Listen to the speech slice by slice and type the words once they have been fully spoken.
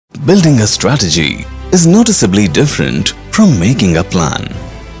Building a strategy is noticeably different from making a plan.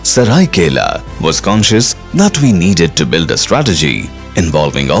 Saraikela was conscious that we needed to build a strategy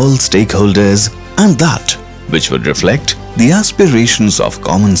involving all stakeholders and that which would reflect the aspirations of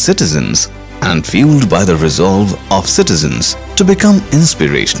common citizens and fueled by the resolve of citizens to become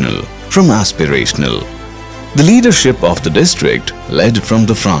inspirational from aspirational. The leadership of the district led from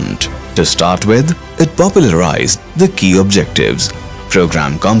the front. To start with, it popularized the key objectives,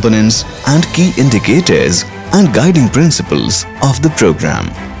 program components and key indicators and guiding principles of the program.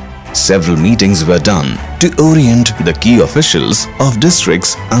 Several meetings were done to orient the key officials of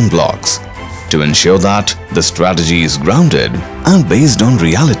districts and blocks. To ensure that the strategy is grounded and based on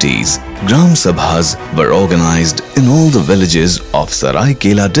realities, Gram Sabhas were organized in all the villages of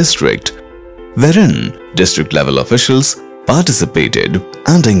Saraikela district, wherein district-level officials participated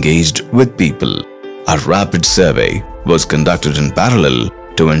and engaged with people. A rapid survey was conducted in parallel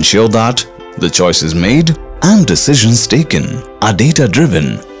to ensure that the choices made and decisions taken are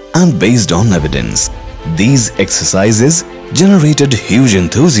data-driven and based on evidence. These exercises generated huge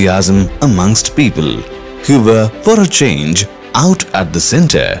enthusiasm amongst people who were for a change out at the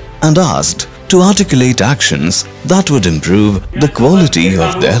center and asked to articulate actions that would improve the quality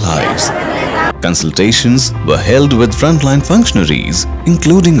of their lives. Consultations were held with frontline functionaries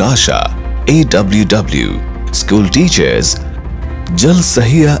including ASHA, AWW, school teachers, Jal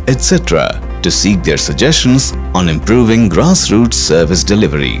Sahiya, etc. to seek their suggestions on improving grassroots service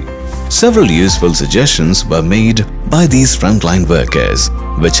delivery. Several useful suggestions were made by these frontline workers,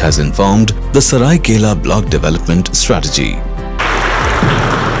 which has informed the Saraikela block development strategy.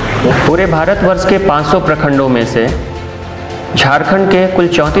 पूरे भारतवर्ष के 500 प्रखंडों में से झारखंड के कुल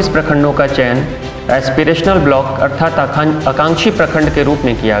 34 प्रखंडों का चयन एस्पिरेशनल ब्लॉक अर्थात आकांक्षी प्रखंड के रूप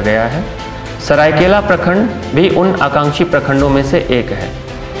में किया गया है। सरायकेला प्रखंड भी उन आकांक्षी प्रखंडों में से एक है।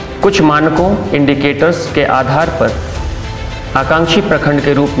 कुछ मानकों इंडिकेटर्स के आधार पर आकांक्षी प्रखंड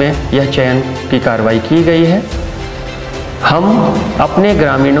के रूप में यह चयन की कार्रवाई की गई है। हम अपने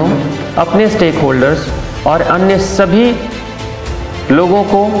ग्रामीणों, अपने स्टेक होल्डर्स और अन्य सभी लोगों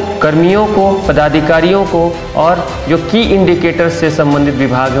को, कर्मियों को, पदाधिकारियों को और जो की इंडिकेटर्स से संबंधित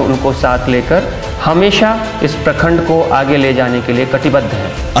विभाग हैं उनको साथ लेकर हमेशा इस प्रखंड को आगे ले जाने के लिए कटिबद्ध हैं।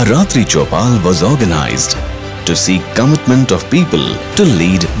 A Ratri Chopal was organized to seek commitment of people to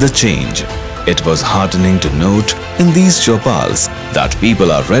lead the change. It was heartening to note in these Chopals that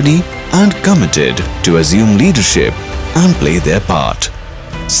people are ready and committed to assume leadership and play their part.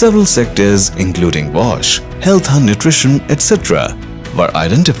 Several sectors including wash, health and nutrition, etc. were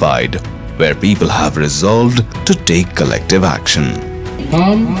identified where people have resolved to take collective action.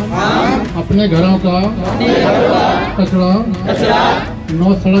 हम अपने घरों का कचरा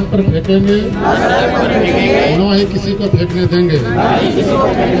नौ सड़क पर फेंकेंगे, नौ ही किसी को फेंकने देंगे।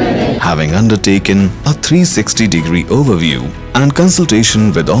 Having undertaken a 360-degree overview and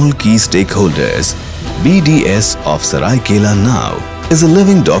consultation with all key stakeholders, BDS of Saraikela now is a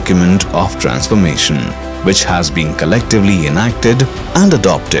living document of transformation, which has been collectively enacted and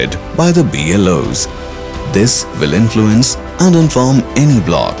adopted by the BLOs. This will influence and inform any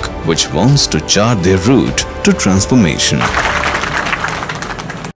block which wants to chart their route to transformation.